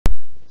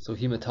So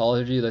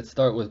hematology, let's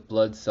start with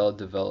blood cell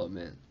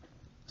development.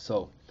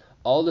 So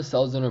all the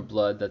cells in our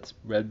blood, that's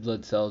red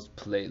blood cells,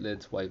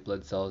 platelets, white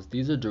blood cells,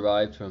 these are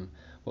derived from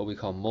what we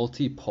call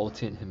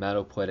multipotent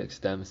hematopoietic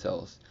stem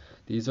cells.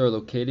 These are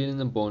located in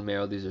the bone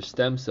marrow. These are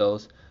stem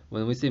cells.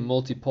 When we say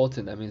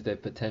multipotent, that means they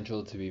have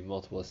potential to be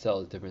multiple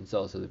cells, different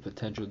cells. So the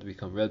potential to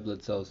become red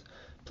blood cells,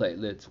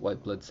 platelets,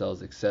 white blood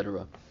cells,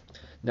 etc.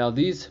 Now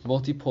these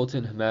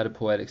multipotent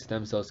hematopoietic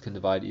stem cells can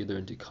divide either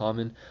into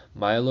common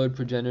myeloid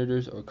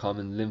progenitors or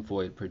common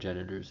lymphoid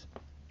progenitors.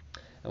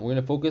 And we're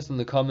going to focus on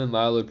the common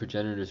myeloid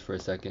progenitors for a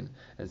second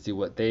and see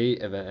what they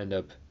end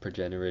up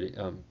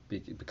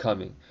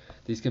becoming.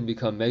 These can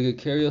become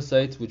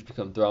megakaryocytes, which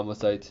become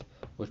thrombocytes,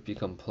 which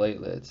become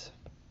platelets.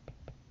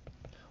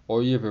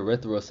 Or you have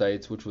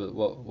erythrocytes, which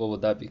what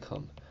would that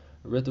become?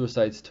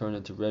 Erythrocytes turn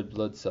into red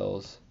blood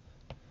cells.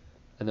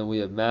 And then we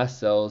have mast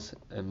cells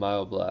and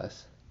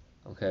myoblasts.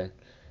 Okay,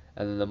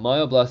 and then the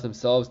myoblasts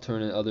themselves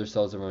turn into other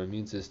cells of our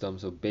immune system,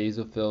 so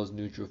basophils,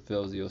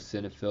 neutrophils,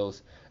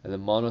 eosinophils, and the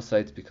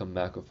monocytes become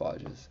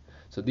macrophages.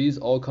 So these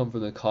all come from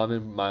the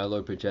common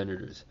myeloid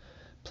progenitors.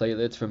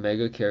 Platelets from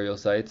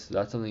megakaryocytes,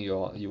 that's something you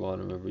want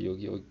to remember.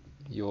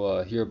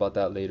 You'll hear about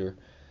that later.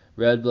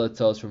 Red blood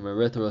cells from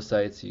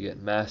erythrocytes, you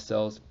get mast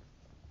cells,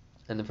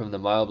 and then from the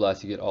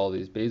myoblasts you get all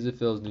these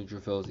basophils,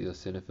 neutrophils,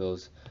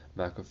 eosinophils,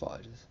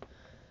 macrophages.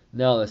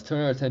 Now let's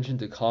turn our attention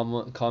to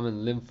common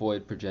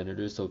lymphoid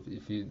progenitors. So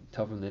if you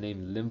tell from the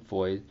name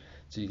lymphoid,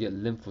 so you get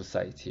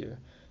lymphocytes here.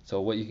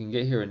 So what you can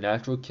get here are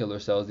natural killer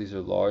cells. These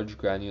are large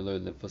granular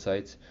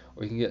lymphocytes,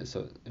 or you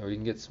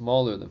can get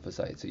smaller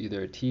lymphocytes. So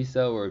either a T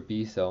cell or a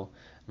B cell.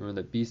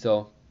 Remember that B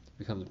cell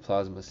becomes a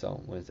plasma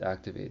cell when it's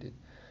activated.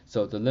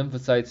 So the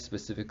lymphocytes,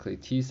 specifically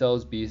T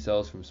cells, B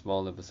cells from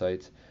small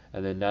lymphocytes,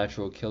 and then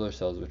natural killer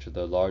cells, which are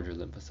the larger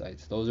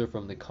lymphocytes. Those are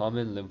from the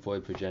common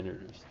lymphoid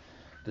progenitors.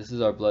 This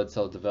is our blood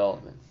cell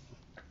development.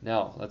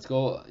 Now, let's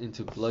go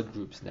into blood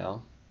groups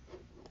now.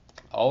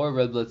 All our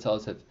red blood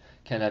cells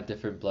can have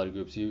different blood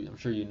groups. I'm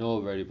sure you know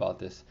already about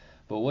this.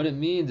 But what it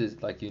means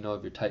is, like, if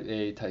you're type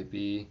A, type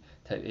B,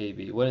 type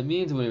AB. What it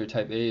means when you're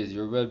type A is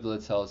your red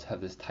blood cells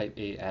have this type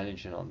A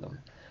antigen on them.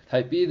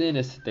 Type B then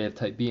is they have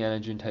type B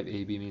antigen. Type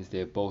AB means they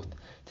have both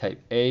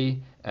type A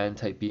and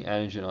type B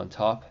antigen on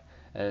top.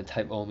 And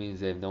type O means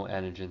they have no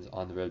antigens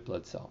on the red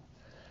blood cell.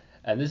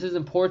 And this is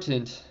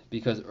important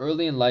because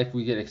early in life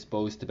we get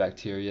exposed to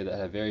bacteria that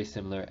have very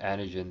similar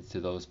antigens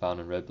to those found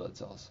in red blood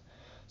cells.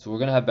 So we're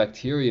going to have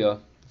bacteria,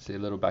 say a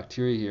little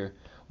bacteria here,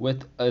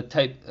 with an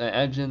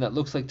antigen that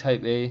looks like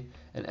type A,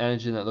 an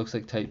antigen that looks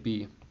like type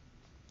B.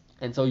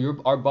 And so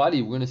our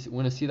body, we're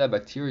going to see that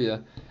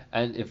bacteria,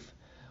 and if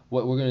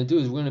what we're going to do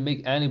is we're going to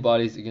make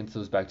antibodies against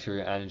those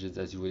bacteria antigens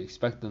as you would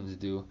expect them to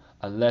do,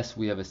 unless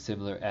we have a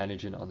similar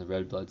antigen on the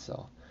red blood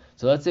cell.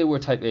 So let's say we're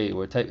type A,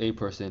 we're a type A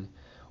person.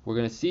 We're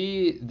going to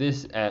see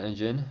this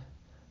antigen,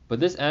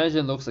 but this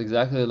antigen looks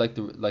exactly like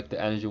the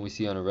antigen we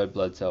see on a red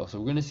blood cell. So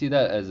we're going to see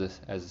that as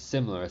a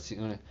similar. We're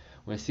going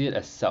to see it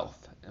as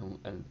self.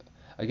 And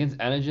against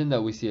antigen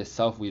that we see as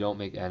self, we don't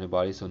make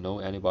antibodies, so no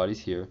antibodies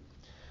here.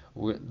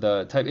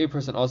 The type A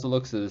person also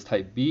looks at this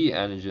type B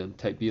antigen,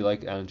 type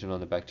B-like antigen on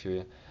the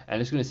bacteria, and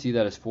it's going to see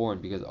that as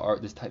foreign because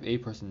this type A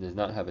person does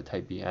not have a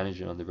type B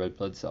antigen on the red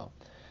blood cell.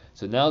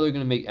 So now they're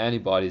going to make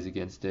antibodies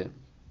against it.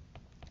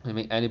 They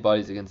make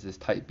antibodies against this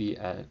type B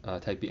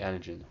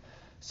antigen.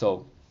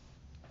 So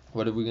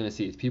what are we going to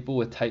see? It's people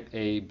with type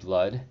A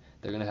blood.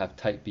 They're going to have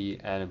type B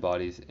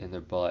antibodies in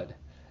their blood.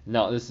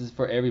 Now this is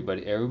for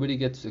everybody. Everybody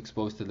gets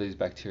exposed to these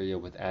bacteria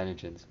with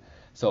antigens.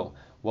 So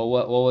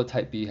what will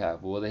type B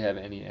have? Will they have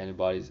any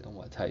antibodies and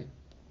what type?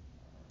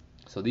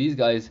 So these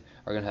guys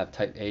are going to have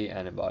type A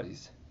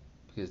antibodies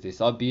because they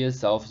saw B as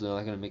self, so they're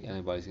not going to make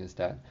antibodies against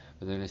that.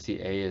 But they're going to see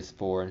A as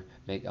foreign,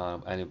 make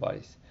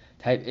antibodies.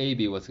 Type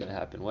AB, what's going to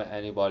happen? What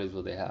antibodies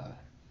will they have?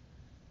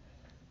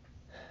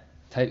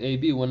 Type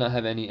AB will not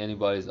have any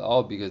antibodies at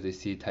all because they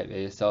see type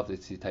A as self, they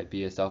see type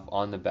B as self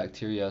on the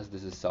bacteria.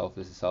 This is self,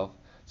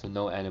 so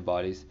no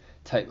antibodies.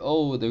 Type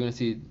O, they're going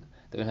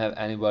to have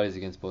antibodies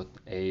against both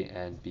A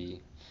and B.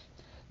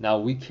 Now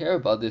we care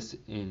about this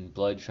in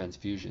blood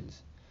transfusions.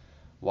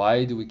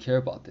 Why do we care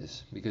about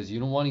this? Because you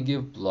don't want to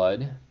give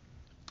blood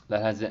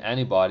that has an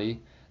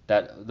antibody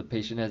that the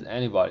patient has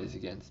antibodies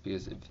against,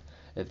 because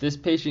if this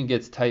patient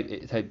gets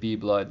type B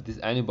blood, these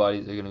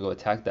antibodies are going to go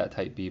attack that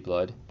type B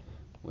blood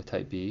with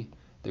type B.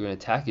 They're going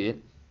to attack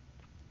it,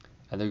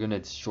 and they're going to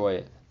destroy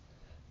it.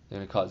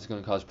 It's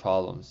going to cause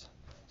problems.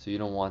 So you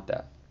don't want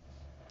that.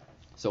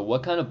 So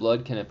what kind of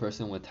blood can a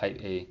person with type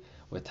A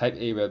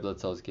red blood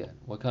cells get?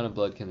 What kind of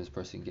blood can this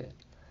person get?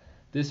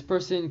 This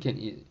person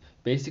can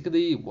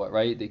basically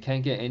they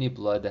can't get any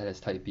blood that has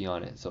type B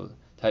on it. So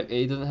type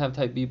A doesn't have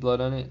type B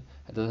blood on it.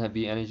 It doesn't have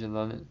B antigens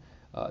on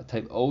it.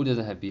 Type O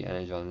doesn't have B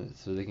antigen on it,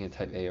 so they can get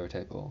type A or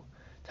type O.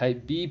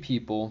 Type B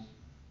people,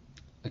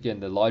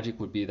 again, the logic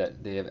would be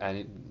that they have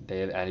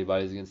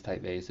antibodies against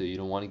type A, so you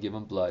don't want to give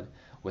them blood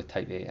with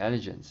type A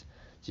antigens.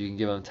 So you can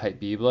give them type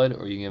B blood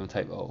or you can give them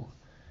type O.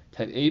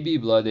 Type AB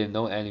blood, they have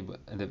no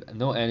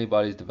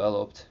antibodies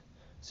developed,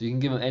 So you can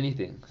give them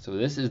anything. So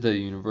this is the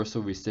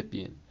universal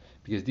recipient,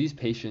 because these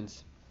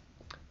patients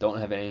don't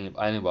have any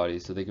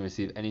antibodies, so they can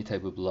receive any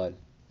type of blood.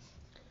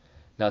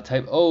 Now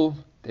type O,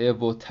 they have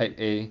both type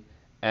A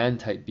and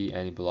type B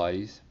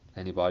antibodies.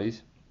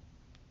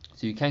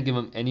 So you can't give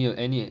them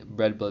any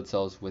red blood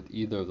cells with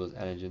either of those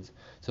antigens.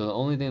 So the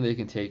only thing they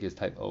can take is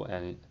type O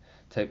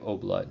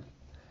blood.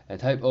 And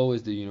type O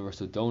is the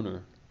universal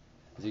donor.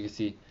 As you can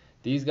see,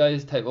 these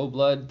guys, type O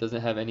blood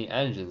doesn't have any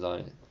antigens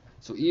on it.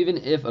 So even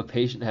if a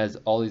patient has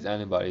all these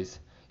antibodies,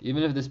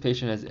 even if this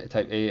patient has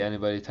type A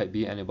antibody, type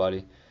B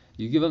antibody,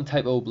 you give them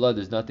type O blood,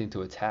 there's nothing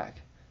to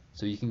attack.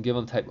 So you can give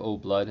them type O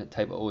blood.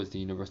 Type O is the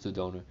universal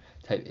donor.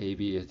 Type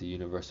AB is the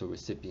universal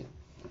recipient.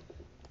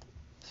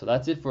 So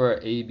that's it for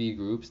our AB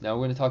groups. Now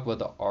we're going to talk about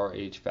the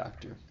RH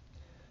factor.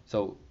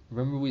 So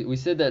remember we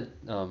said that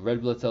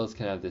red blood cells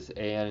can have this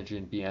A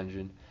antigen, B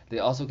antigen. They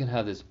also can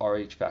have this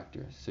RH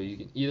factor. So you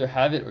can either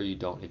have it or you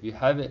don't. If you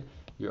have it,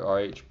 you're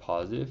RH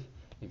positive.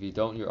 If you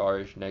don't, you're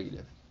RH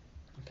negative.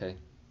 Okay.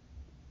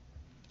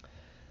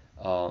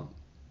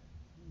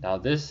 Now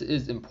this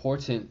is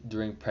important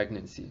during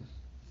pregnancy.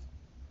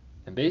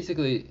 And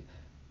basically,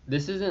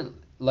 this isn't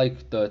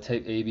like the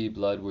type AB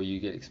blood where you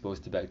get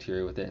exposed to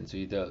bacteria with it, and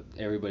so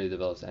everybody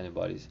develops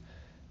antibodies.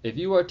 If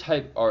you are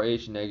type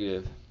RH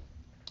negative,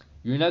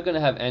 you're not going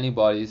to have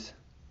antibodies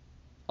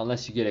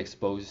unless you get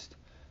exposed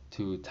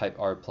to type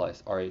R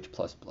plus, RH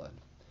plus blood.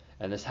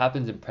 And this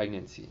happens in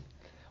pregnancy.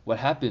 What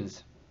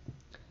happens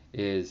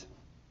is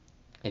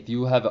if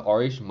you have an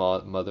RH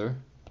mother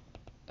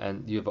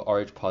and you have an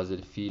RH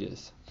positive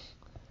fetus,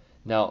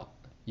 now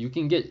you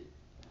can get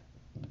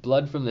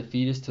blood from the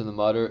fetus to the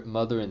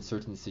mother in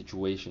certain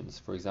situations.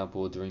 For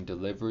example, during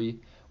delivery,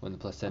 when the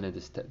placenta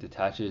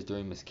detaches,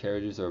 during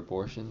miscarriages or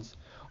abortions,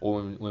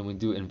 or when we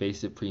do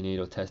invasive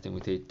prenatal testing, we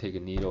take a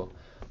needle,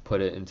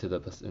 put it into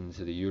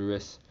the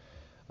uterus.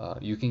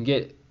 You can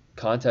get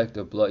contact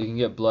of blood. You can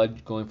get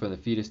blood going from the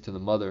fetus to the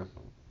mother,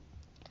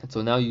 and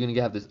so now you're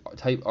gonna have this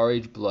type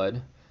RH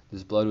blood,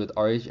 this blood with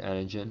RH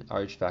antigen,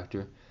 RH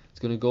factor. It's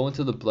gonna go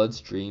into the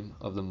bloodstream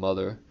of the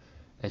mother,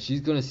 and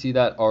she's gonna see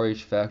that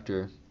RH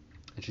factor,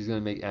 and she's going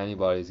to make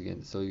antibodies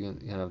again. So you're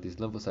going to have these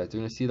lymphocytes. They're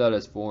going to see that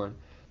as foreign.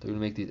 They're going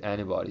to make these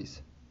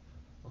antibodies.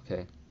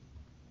 Okay.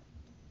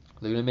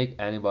 They're going to make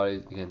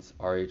antibodies against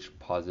RH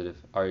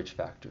positive, RH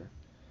factor.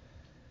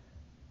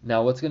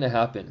 Now what's going to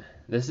happen?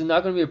 This is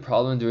not going to be a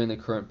problem during the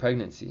current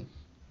pregnancy,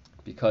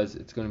 because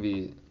it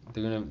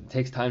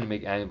takes time to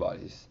make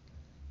antibodies.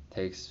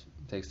 By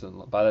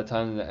the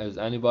time there's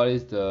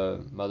antibodies,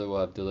 the mother will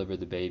have delivered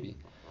the baby.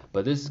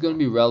 But this is going to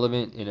be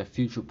relevant in a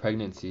future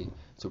pregnancy.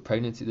 So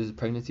this is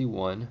pregnancy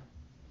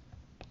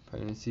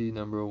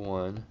number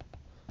 1.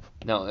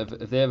 Now, if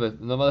the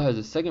mother has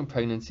a second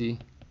pregnancy,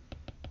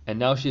 and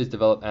now she has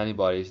developed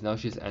antibodies. Now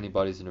she has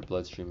antibodies in her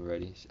bloodstream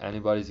already.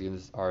 Antibodies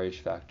against this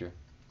RH factor.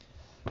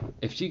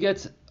 If she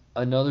gets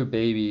another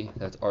baby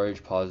that's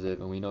RH positive,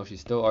 and we know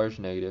she's still RH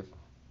negative,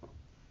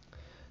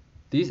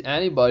 these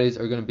antibodies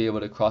are going to be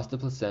able to cross the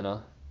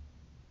placenta,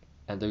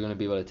 and they're going to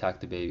be able to attack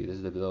the baby.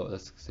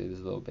 Let's say this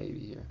little baby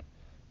here.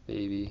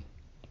 Baby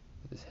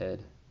with his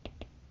head.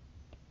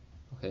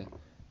 Okay.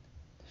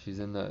 She's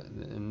in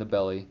the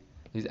belly.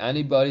 These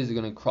antibodies are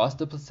going to cross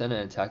the placenta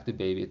and attack the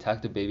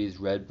baby's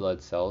red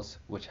blood cells,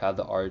 which have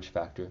the RH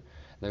factor.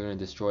 They're going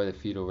to destroy the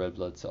fetal red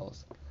blood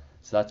cells.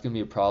 So that's going to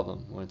be a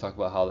problem. We're going to talk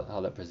about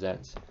how that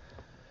presents.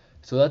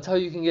 So that's how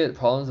you can get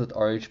problems with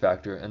RH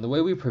factor. And the way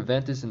we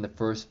prevent this in the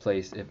first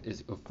place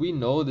is if we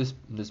know this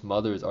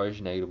mother is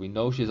RH negative, if we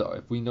know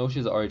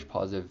she's an RH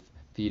positive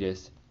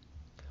fetus,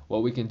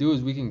 what we can do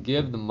is we can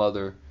give the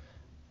mother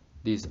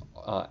these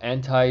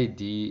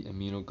anti-D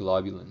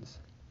immunoglobulins.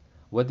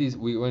 We're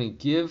going to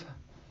give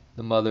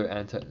the mother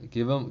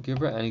give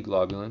her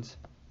antiglobulins,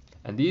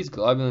 and these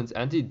globulins,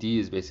 anti-D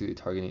is basically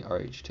targeting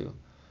RH too,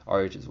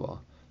 RH as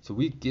well. So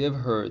we give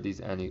her these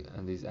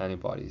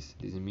antibodies,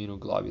 these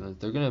immunoglobulins.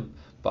 They're going to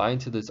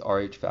bind to this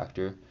RH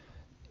factor,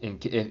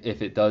 if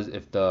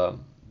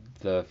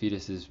the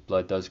fetus's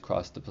blood does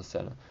cross the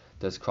placenta,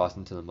 does cross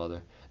into the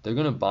mother. They're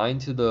going to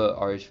bind to the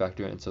RH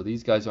factor, and so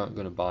these guys aren't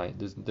going to bind.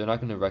 They're not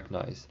going to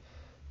recognize.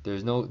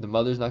 The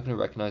mother's not going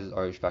to recognize this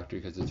RH factor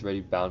because it's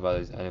already bound by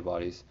these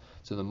antibodies.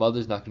 So the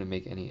mother's not going to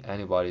make any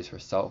antibodies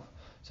herself.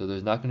 So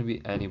there's not going to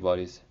be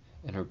antibodies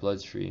in her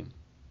bloodstream.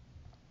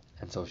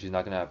 And so she's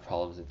not going to have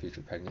problems in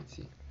future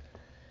pregnancy.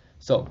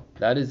 So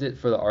that is it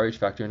for the RH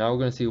factor. Now we're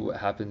going to see what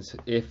happens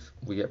if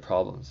we get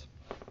problems.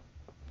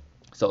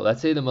 So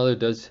let's say the mother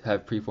does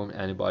have preformed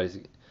antibodies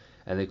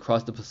and they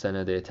cross the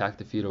placenta, they attack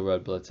the fetal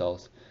red blood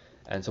cells.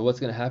 And so what's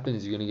going to happen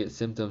is you're going to get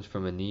symptoms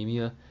from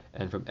anemia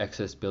and from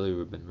excess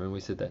bilirubin. Remember we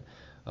said that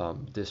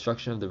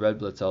destruction of the red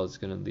blood cells is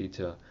going to lead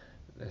to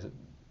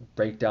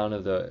breakdown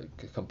of the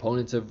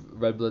components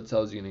of red blood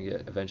cells.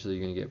 Eventually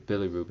you're going to get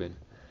bilirubin.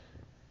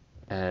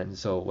 And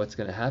so what's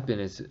going to happen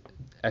is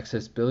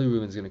excess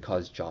bilirubin is going to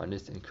cause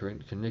jaundice and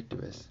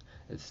conjunctivitis.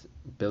 It's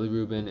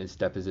bilirubin is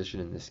deposition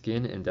in the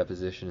skin and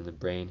deposition in the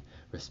brain,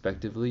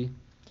 respectively,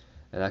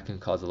 and that can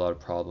cause a lot of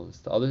problems.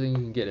 The other thing you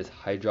can get is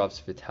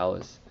hydrops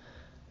fetalis.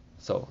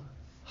 So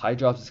High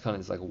drops is kind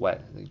of like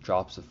wet, like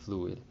drops of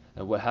fluid.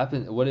 And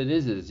what it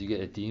is you get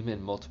edema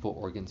in multiple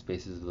organ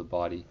spaces of the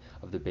body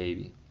of the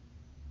baby.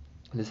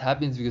 And this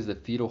happens because the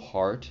fetal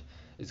heart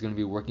is going to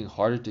be working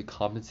harder to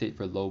compensate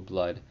for low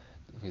blood.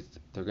 Because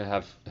they're going to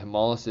have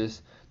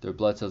hemolysis, their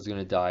blood cells are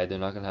going to die, they're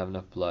not going to have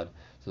enough blood.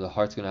 So the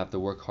heart's going to have to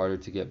work harder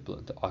to get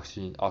the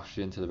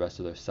oxygen to the rest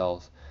of their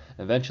cells.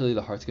 And eventually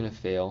the heart's going to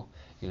fail.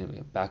 You're going to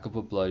get backup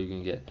of blood, you're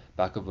going to get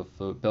backup of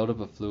fluid, buildup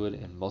of fluid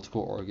in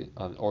multiple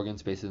organ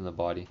spaces in the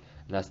body,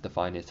 and that's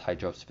defined as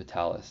hydrops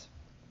fetalis.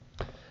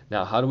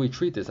 Now, how do we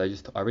treat this? I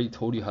already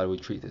told you how do we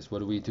treat this. What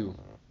do?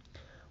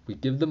 We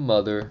give the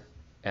mother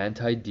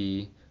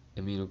anti-D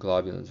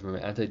immunoglobulins.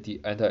 Remember,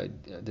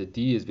 the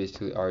D is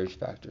basically Rh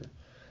factor.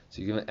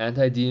 So you give them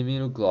anti-D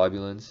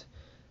immunoglobulins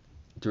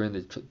during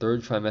the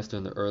third trimester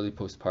in the early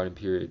postpartum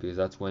period, because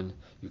that's when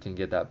you can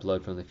get that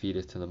blood from the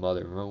fetus to the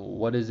mother. Remember,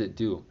 what does it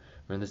do?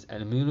 Remember, this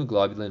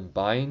immunoglobulin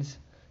binds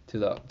to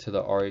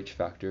the Rh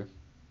factor.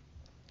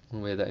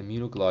 When we have that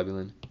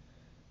immunoglobulin,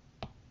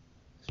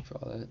 let's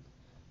draw that.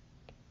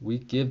 We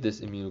give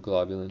this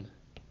immunoglobulin.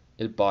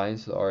 It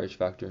binds to the Rh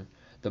factor.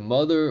 The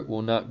mother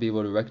will not be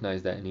able to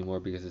recognize that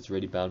anymore because it's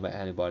already bound by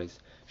antibodies.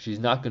 She's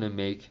not going to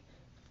make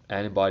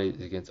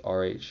antibodies against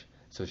Rh,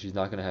 so she's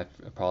not going to have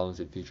problems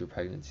in future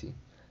pregnancy.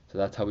 So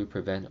that's how we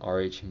prevent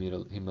Rh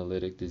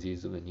hemolytic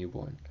disease of the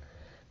newborn.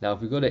 Now,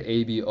 if we go to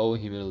ABO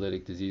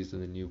hemolytic disease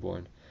of the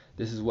newborn,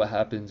 this is what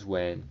happens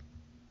when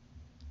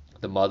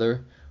the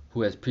mother,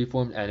 who has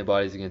preformed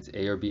antibodies against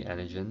A or B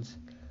antigens,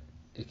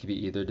 it could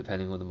be either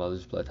depending on the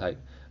mother's blood type,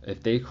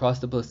 if they cross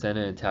the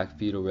placenta and attack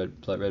fetal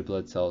red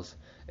blood cells,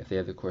 if they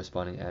have the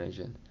corresponding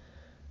antigen.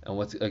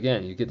 And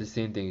again, you get the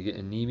same thing. You get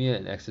anemia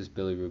and excess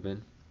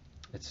bilirubin.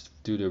 It's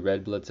due to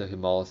red blood cell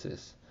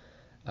hemolysis.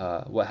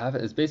 What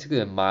happens is basically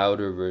a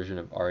milder version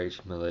of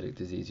Rh hemolytic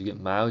disease. You get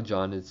mild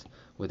jaundice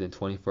within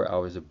 24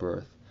 hours of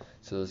birth.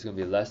 So it's going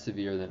to be less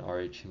severe than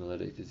Rh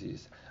hemolytic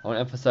disease. I want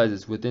to emphasize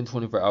this within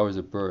 24 hours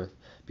of birth,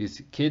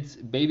 because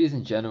babies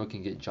in general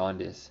can get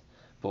jaundice,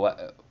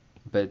 but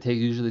it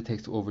usually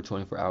takes over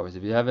 24 hours.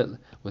 If you have it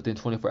within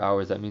 24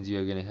 hours, that means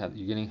you're getting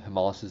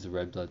hemolysis of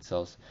red blood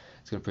cells.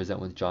 It's going to present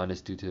with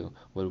jaundice due to,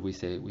 what did we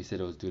say? We said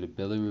it was due to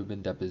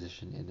bilirubin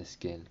deposition in the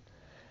skin.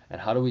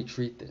 And how do we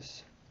treat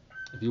this?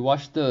 If you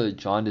watch the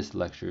jaundice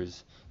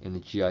lectures in the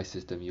GI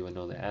system, you would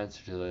know the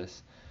answer to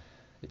this.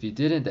 If you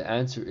didn't, the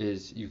answer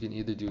is you can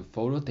either do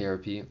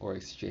phototherapy or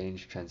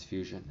exchange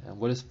transfusion. And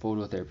what does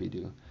phototherapy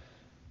do?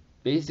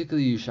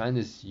 Basically, you shine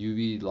this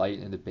UV light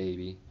in the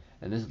baby,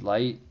 and this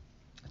light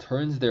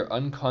turns their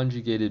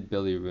unconjugated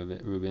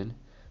bilirubin.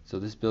 So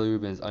this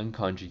bilirubin is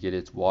unconjugated,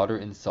 it's water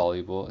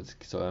insoluble,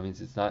 so that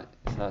means it's not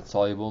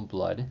soluble in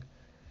blood.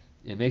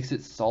 It makes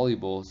it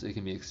soluble so it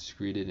can be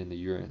excreted in the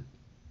urine.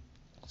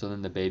 So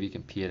then the baby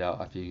can pee it out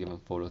after you give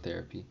them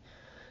phototherapy.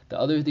 The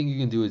other thing you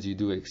can do is you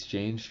do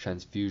exchange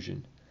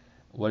transfusion.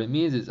 What it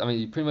means is,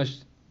 you pretty much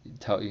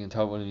you can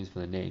tell what it means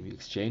from the name. You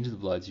exchange the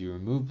bloods, you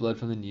remove blood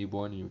from the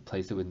newborn and you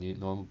replace it with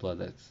normal blood.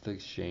 That's the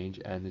exchange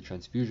and the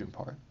transfusion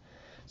part.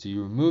 So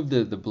you remove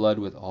the blood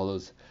with all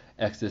those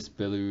excess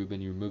bilirubin,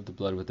 you remove the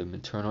blood with the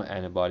maternal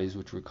antibodies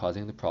which were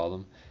causing the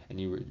problem,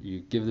 and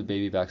you give the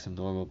baby back some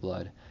normal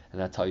blood, and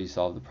that's how you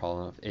solve the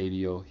problem of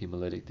ABO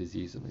hemolytic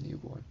disease of the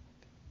newborn.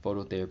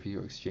 Phototherapy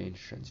or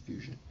exchange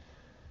transfusion.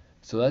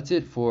 So that's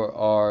it for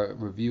our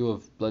review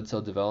of blood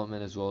cell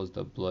development, as well as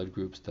the blood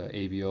groups, the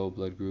ABO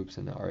blood groups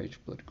and the Rh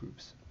blood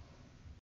groups.